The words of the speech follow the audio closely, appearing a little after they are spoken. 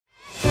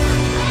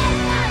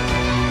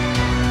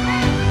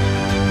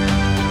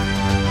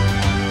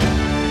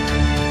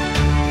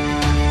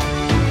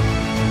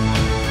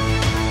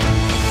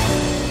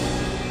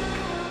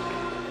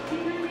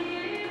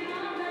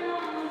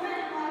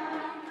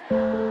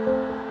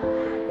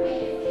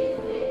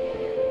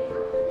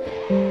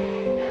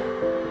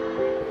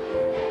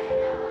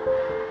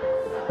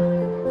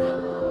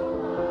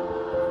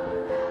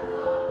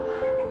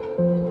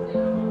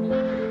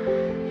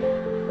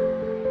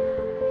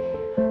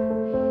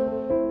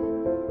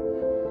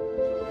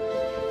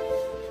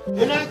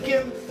When I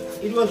came,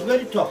 it was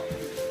very tough.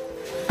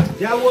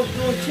 There was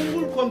no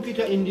single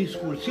computer in this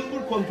school,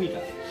 single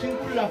computer,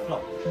 single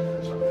laptop.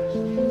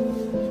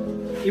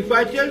 If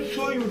I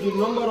show you the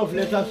number of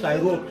letters I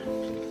wrote,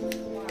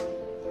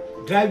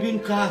 driving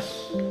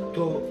cars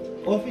to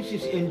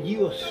offices,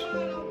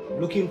 NGOs,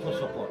 looking for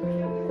support.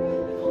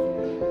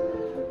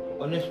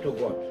 Honest to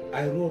God,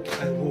 I wrote.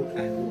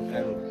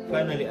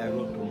 Finally, I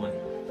wrote to mine.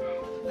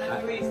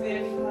 And you raised the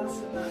only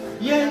person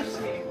that... Yes.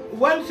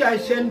 Once I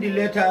sent the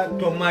letter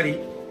to Mary,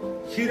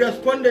 she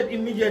responded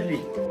immediately.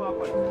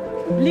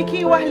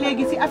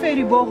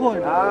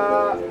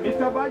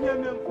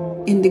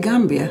 In the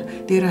Gambia,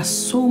 there are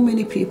so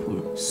many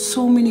people,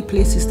 so many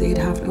places they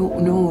have no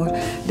water.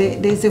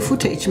 There's a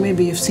footage,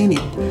 maybe you've seen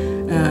it,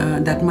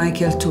 that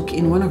Michael took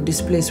in one of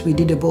these places. We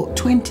did about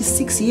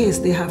 26 years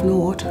they have no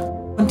water,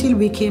 until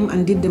we came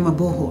and did them a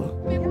borehole.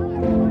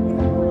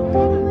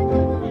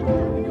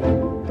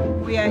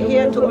 We are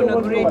here to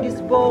inaugurate this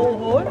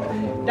borehole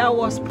that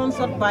was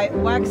sponsored by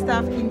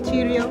WAGSTAFF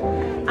Interior,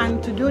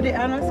 and to do the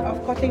honors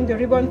of cutting the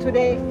ribbon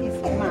today is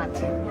Matt.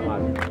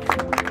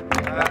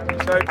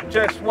 So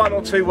just one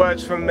or two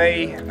words from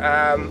me.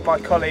 My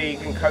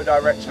colleague and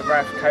co-director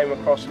Raf came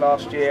across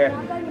last year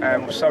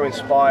and was so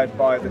inspired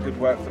by the good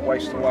work that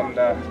Waste to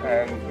Wonder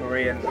and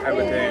Marie and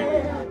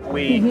Amadou.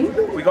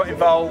 We got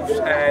involved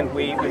and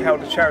we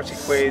held a charity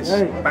quiz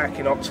back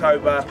in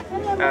October,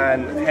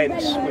 and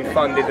hence we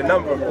funded a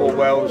number of bore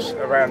wells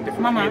around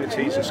different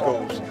communities and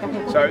schools.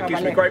 So it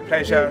gives me great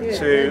pleasure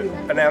to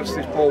announce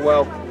this bore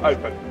well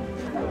open.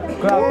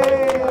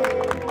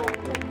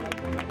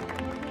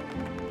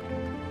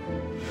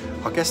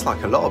 I guess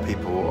like a lot of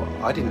people,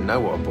 I didn't know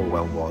what a bore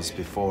well was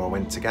before I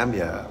went to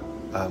Gambia.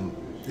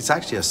 It's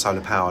actually a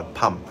solar powered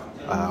pump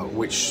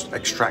which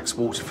extracts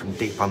water from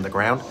deep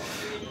underground,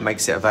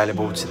 makes it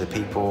available to the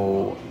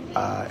people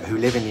who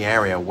live in the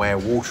area where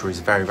water is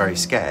very, very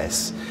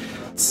scarce.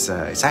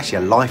 It's actually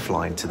a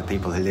lifeline to the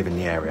people who live in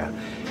the area.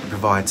 It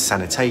provides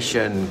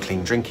sanitation,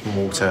 clean drinking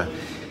water,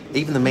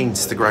 even the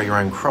means to grow your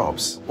own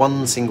crops.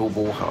 One single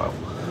borehole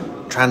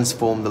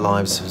transformed the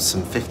lives of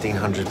some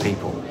 1,500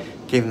 people,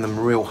 giving them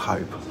real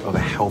hope of a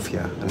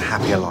healthier and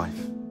happier life.